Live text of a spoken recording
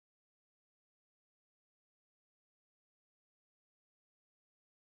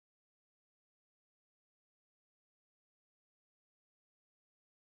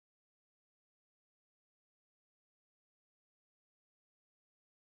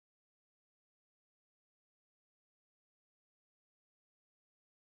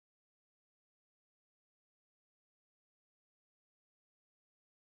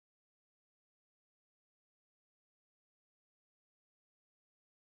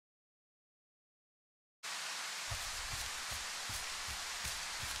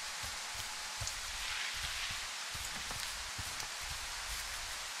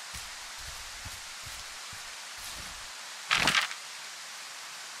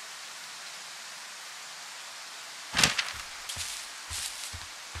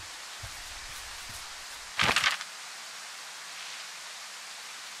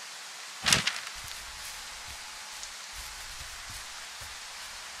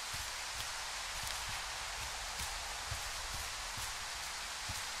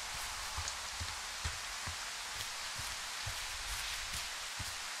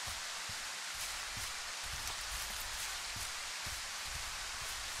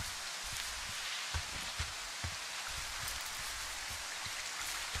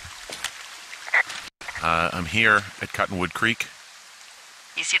I'm here at Cottonwood Creek.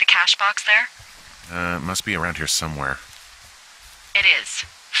 You see the cash box there? It must be around here somewhere. It is.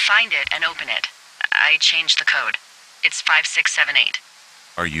 Find it and open it. I changed the code. It's 5678.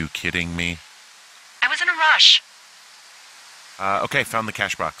 Are you kidding me? I was in a rush. Okay, found the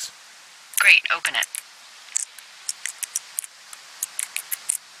cash box. Great, open it.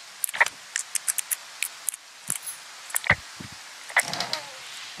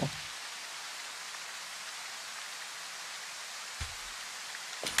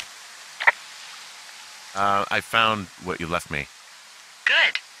 I found what you left me.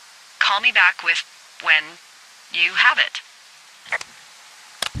 Good. Call me back with when you have it.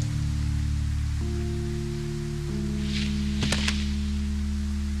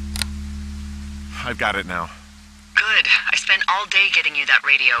 I've got it now. Good. I spent all day getting you that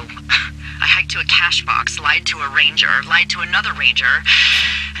radio. I hiked to a cash box, lied to a ranger, lied to another ranger,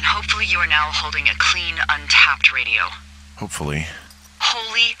 and hopefully you are now holding a clean, untapped radio. Hopefully.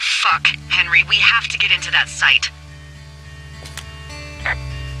 Holy fuck, Henry, we have to get into that site.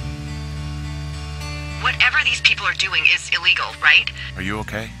 Whatever these people are doing is illegal, right? Are you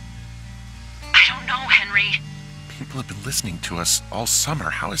okay? I don't know, Henry. People have been listening to us all summer.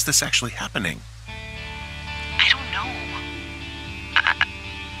 How is this actually happening? I don't know.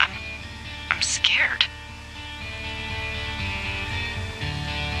 I'm scared.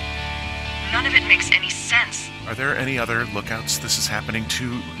 None of it makes any sense. Are there any other lookouts this is happening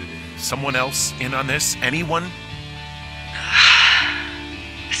to? Someone else in on this? Anyone?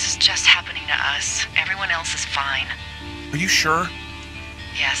 This is just happening to us. Everyone else is fine. Are you sure?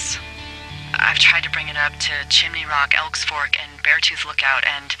 Yes. I've tried to bring it up to Chimney Rock, Elks Fork, and Beartooth Lookout,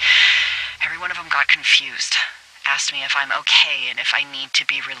 and every one of them got confused. Asked me if I'm okay and if I need to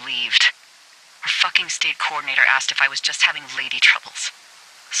be relieved. Our fucking state coordinator asked if I was just having lady troubles.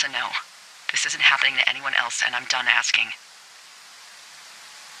 So no, this isn't happening to anyone else, and I'm done asking.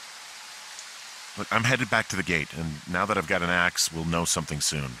 Look, I'm headed back to the gate, and now that I've got an axe, we'll know something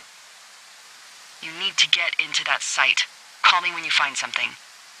soon. You need to get into that site. Call me when you find something.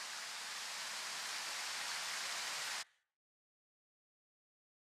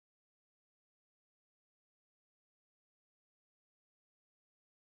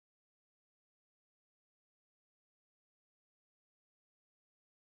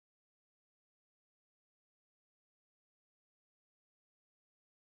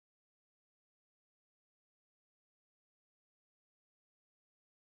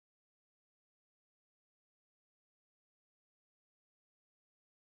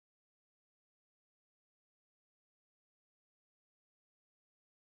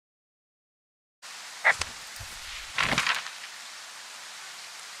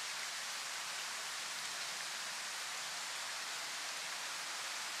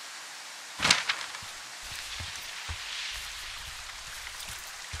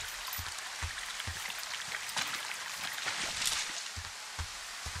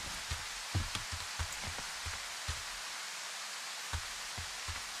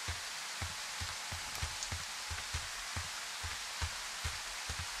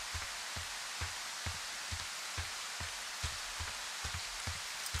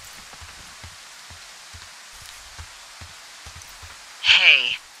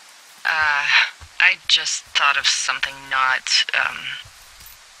 Hey, I just thought of something not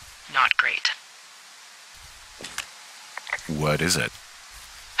great. What is it?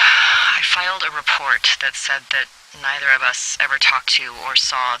 I filed a report that said that neither of us ever talked to or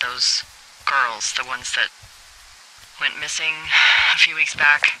saw those girls, the ones that went missing a few weeks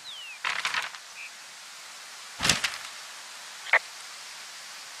back.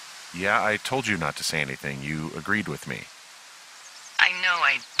 Yeah, I told you not to say anything. You agreed with me. I know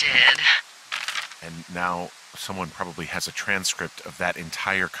I did. And now someone probably has a transcript of that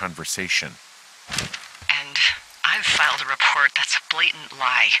entire conversation. And I've filed a report that's a blatant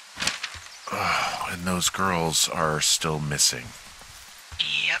lie. Oh, and those girls are still missing.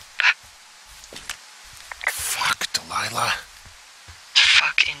 Yep. Fuck, Delilah.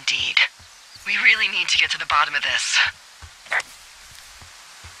 Fuck indeed. We really need to get to the bottom of this.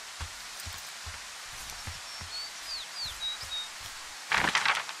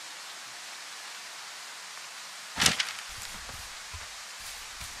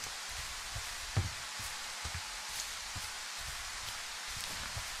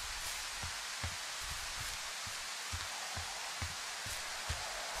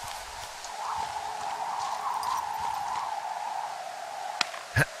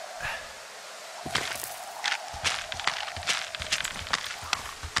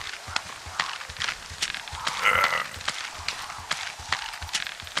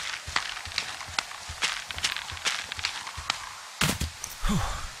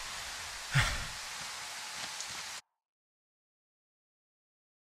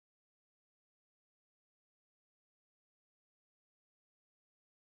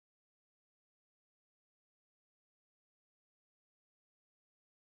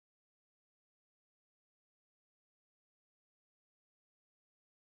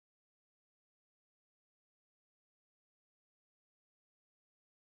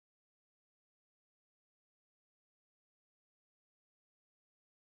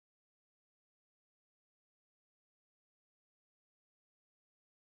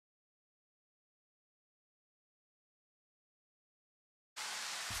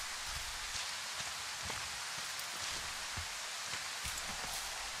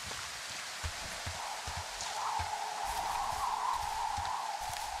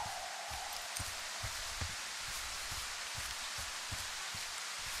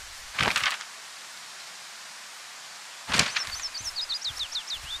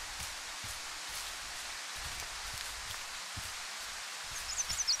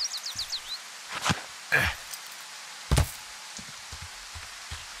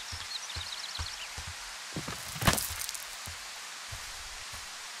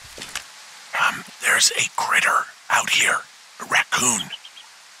 There's a critter out here. A raccoon.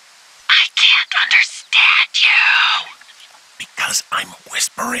 I can't understand you. Because I'm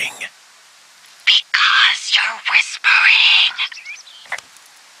whispering. Because you're whispering.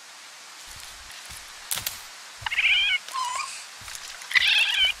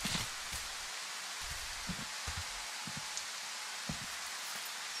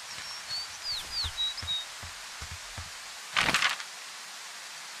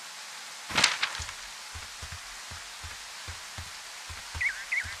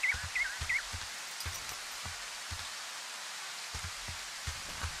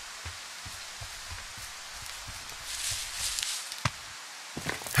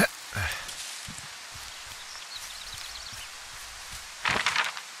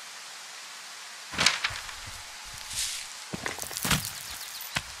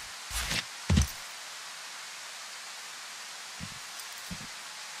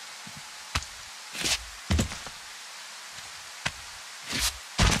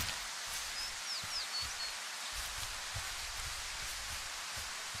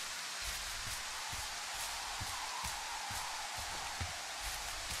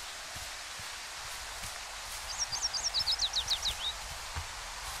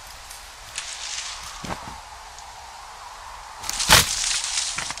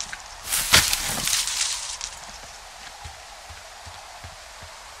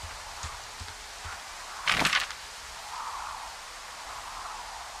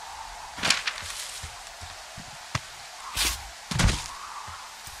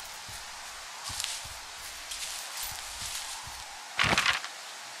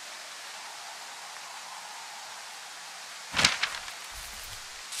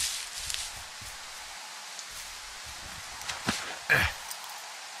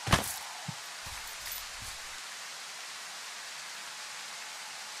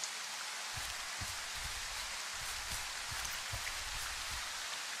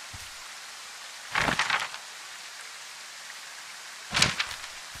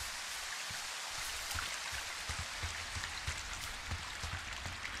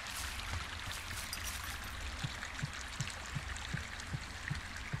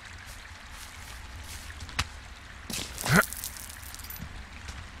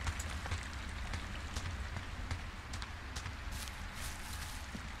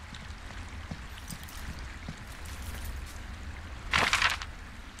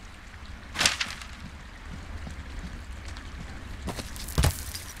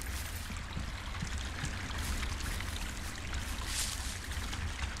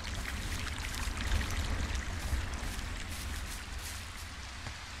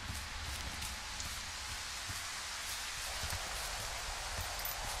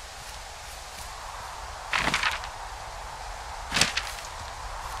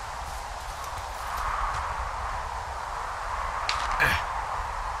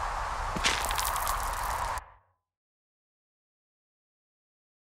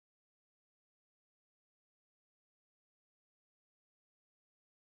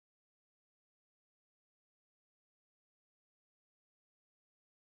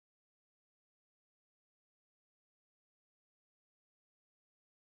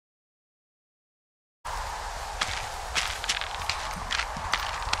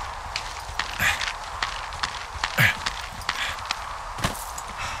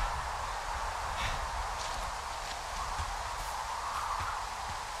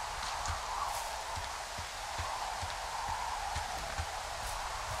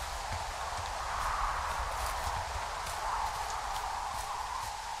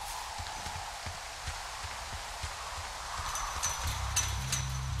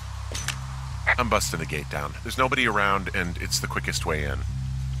 I'm busting the gate down. There's nobody around, and it's the quickest way in.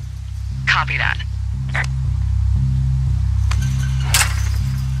 Copy that.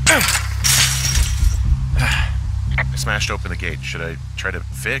 I smashed open the gate. Should I try to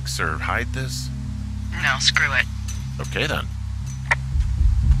fix or hide this? No, screw it. Okay, then.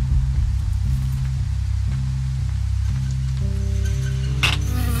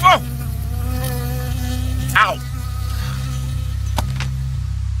 Whoa! Ow!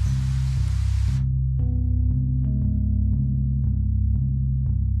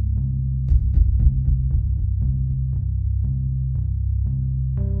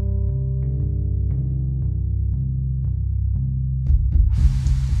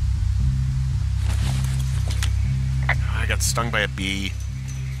 I got stung by a bee.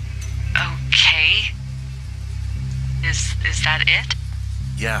 Okay. Is that it?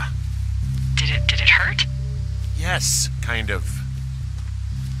 Yeah. Did it hurt? Yes, kind of.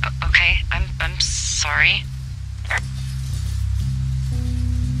 Okay, I'm sorry.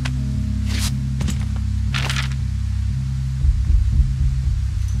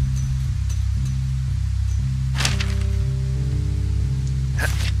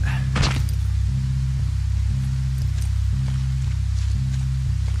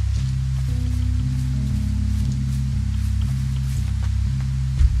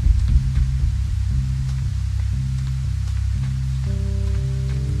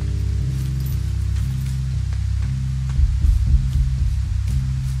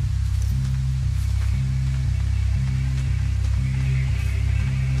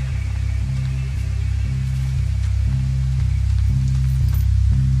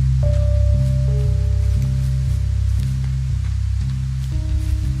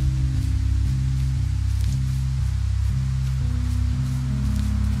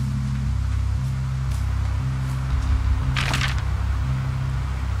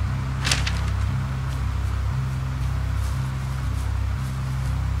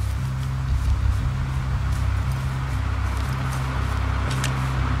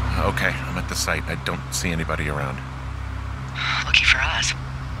 Okay, I'm at the site. I don't see anybody around. Lucky for us.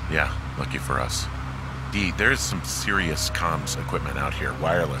 Yeah, lucky for us. Dee, there's some serious comms equipment out here,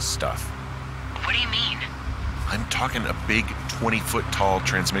 wireless stuff. What do you mean? I'm talking a big 20-foot tall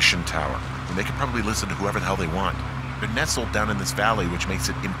transmission tower, and they can probably listen to whoever the hell they want. They're nestled down in this valley, which makes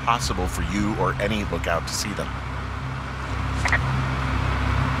it impossible for you or any lookout to see them.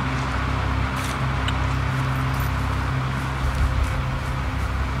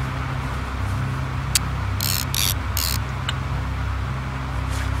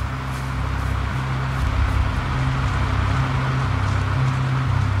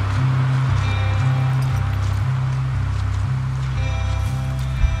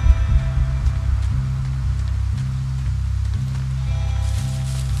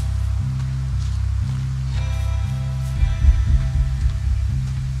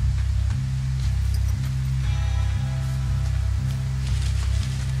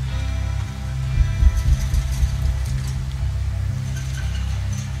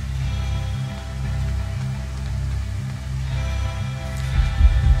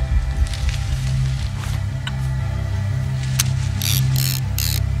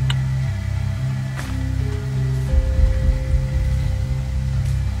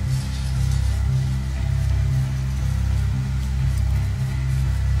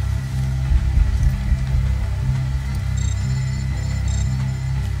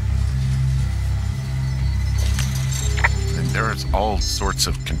 There's all sorts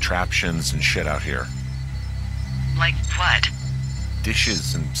of contraptions and shit out here. Like what?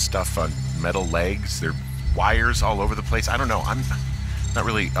 Dishes and stuff on metal legs. There are wires all over the place. I don't know. I'm not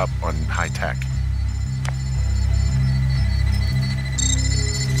really up on high tech.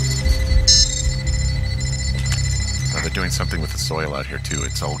 Now they're doing something with the soil out here, too.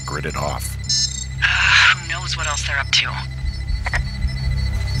 It's all gridded off. Who knows what else they're up to?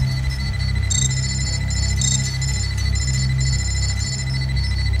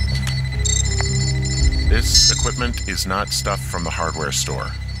 This equipment is not stuff from the hardware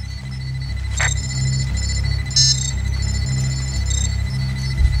store.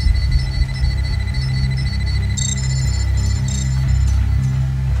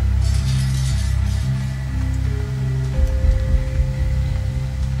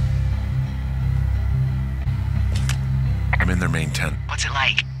 I'm in their main tent. What's it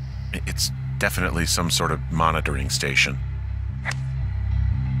like? It's definitely some sort of monitoring station.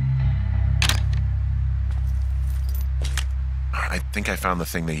 I think I found the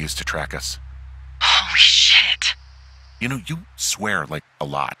thing they used to track us. Holy shit. You know, you swear like a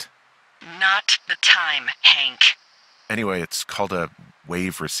lot. Not the time, Hank. Anyway, it's called a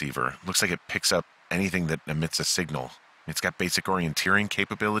wave receiver. Looks like it picks up anything that emits a signal. It's got basic orienteering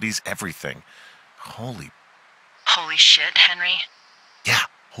capabilities, everything. Holy shit, Henry. Yeah,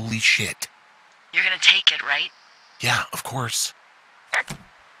 holy shit. You're gonna take it, right? Yeah, of course.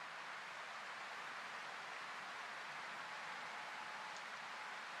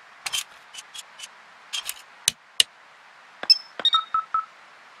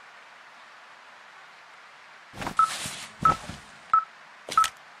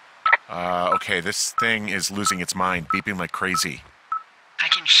 Okay, this thing is losing its mind, beeping like crazy. I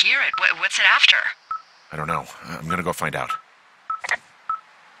can hear it. What's it after? I don't know. I'm gonna go find out.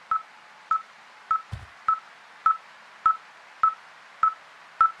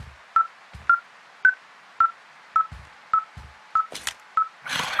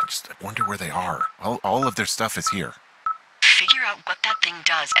 I wonder where they are. All of their stuff is here. Figure out what that thing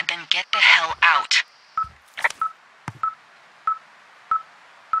does and then get the hell out.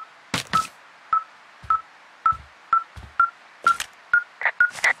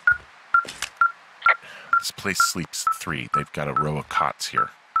 This place sleeps 3. They've got a row of cots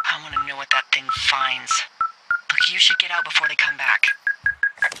here. I want to know what that thing finds. Look, you should get out before they come back.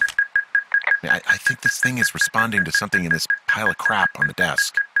 I think this thing is responding to something in this pile of crap on the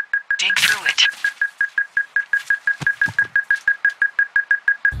desk. Dig through it.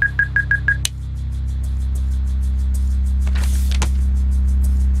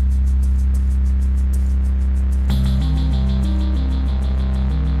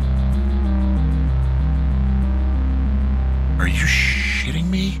 Are you shitting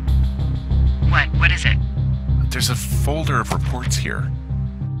me? What is it? There's a folder of reports here.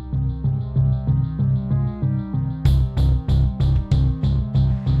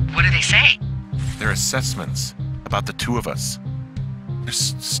 What do they say? They're assessments about the 2 of us.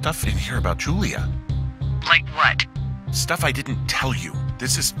 There's stuff in here about Julia. Like what? Stuff I didn't tell you.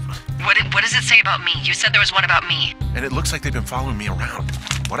 This is... What does it say about me? You said there was one about me. And it looks like they've been following me around.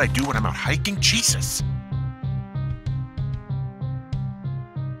 What I do when I'm out hiking? Jesus.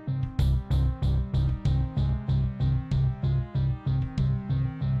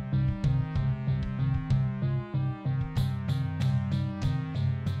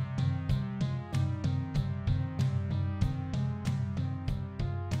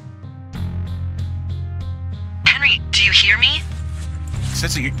 you hear me? It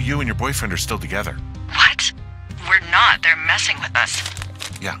says that you and your boyfriend are still together. What? We're not. They're messing with us.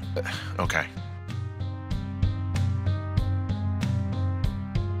 Yeah, okay.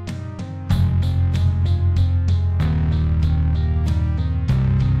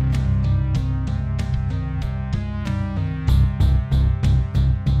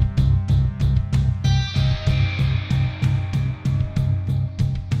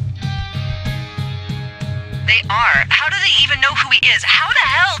 They are. How do they even know who he is? How the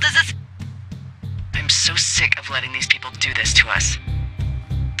hell does this... I'm so sick of letting these people do this to us.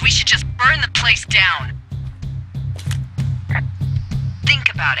 We should just burn the place down.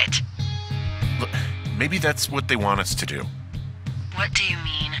 Think about it. Look, maybe that's what they want us to do. What do you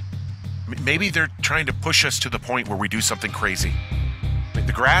mean? Maybe they're trying to push us to the point where we do something crazy.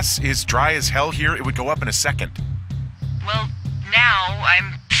 The grass is dry as hell here. It would go up in a second. Well, now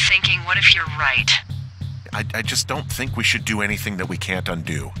I'm thinking, what if you're right? I just don't think we should do anything that we can't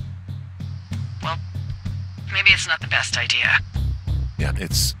undo. Well, maybe it's not the best idea. Yeah,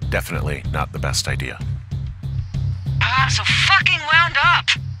 it's definitely not the best idea. I'm so fucking wound up!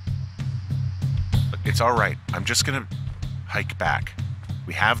 Look, it's all right. I'm just gonna hike back.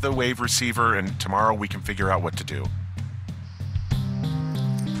 We have the wave receiver, and tomorrow we can figure out what to do.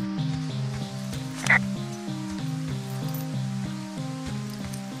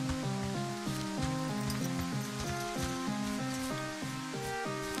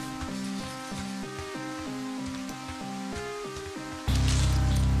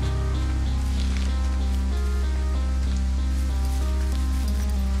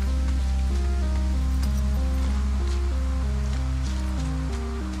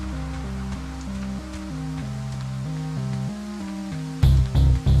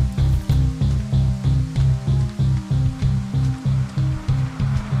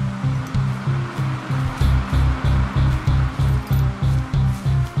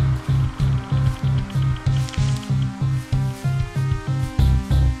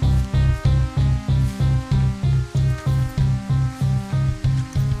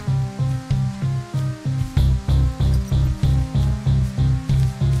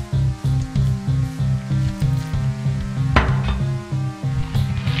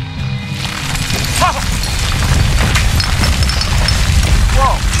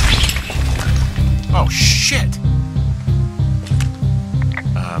 Oh, shit!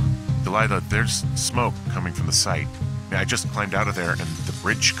 Delilah, there's smoke coming from the site. I just climbed out of there and the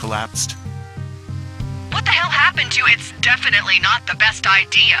bridge collapsed. What the hell happened to you? It's definitely not the best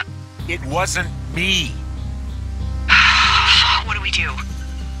idea. It wasn't me! What do we do?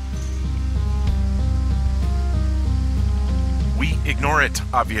 We ignore it,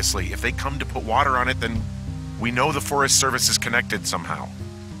 obviously. If they come to put water on it, then we know the Forest Service is connected somehow.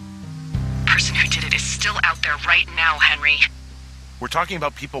 The person who did it is still out there right now, Henry. We're talking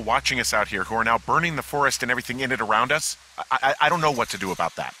about people watching us out here who are now burning the forest and everything in it around us. I don't know what to do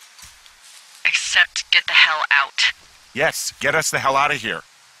about that. Except get the hell out. Yes, get us the hell out of here.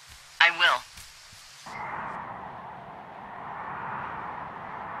 I will.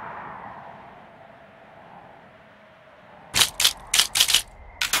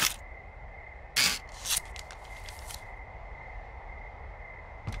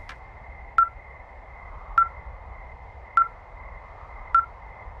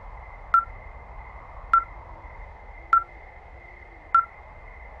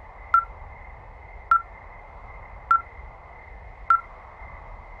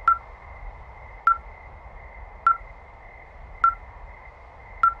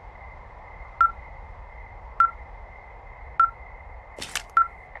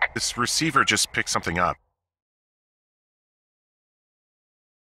 This receiver just picked something up.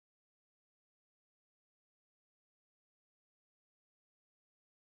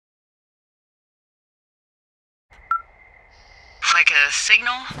 It's like a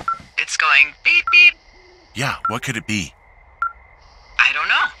signal. It's going beep beep. Yeah, what could it be? I don't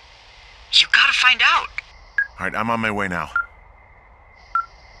know. You gotta find out. All right, I'm on my way now.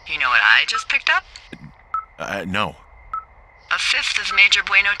 You know what I just picked up? No. A fifth of Major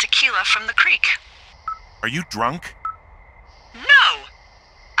Bueno tequila from the creek. Are you drunk? No!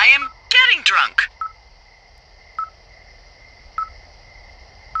 I am getting drunk.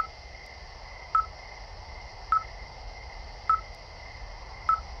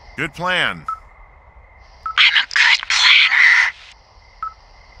 Good plan. I'm a good planner.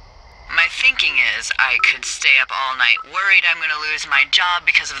 My thinking is I could stay up all night worried I'm gonna lose my job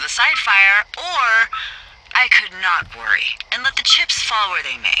because of the side fire, or I could not worry and let the chips fall where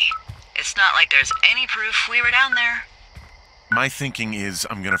they may. It's not like there's any proof we were down there. My thinking is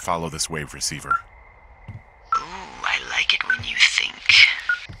I'm gonna follow this wave receiver. Ooh, I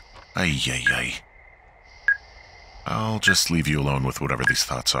Ay, ay, ay. I'll just leave you alone with whatever these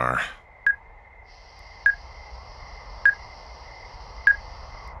thoughts are.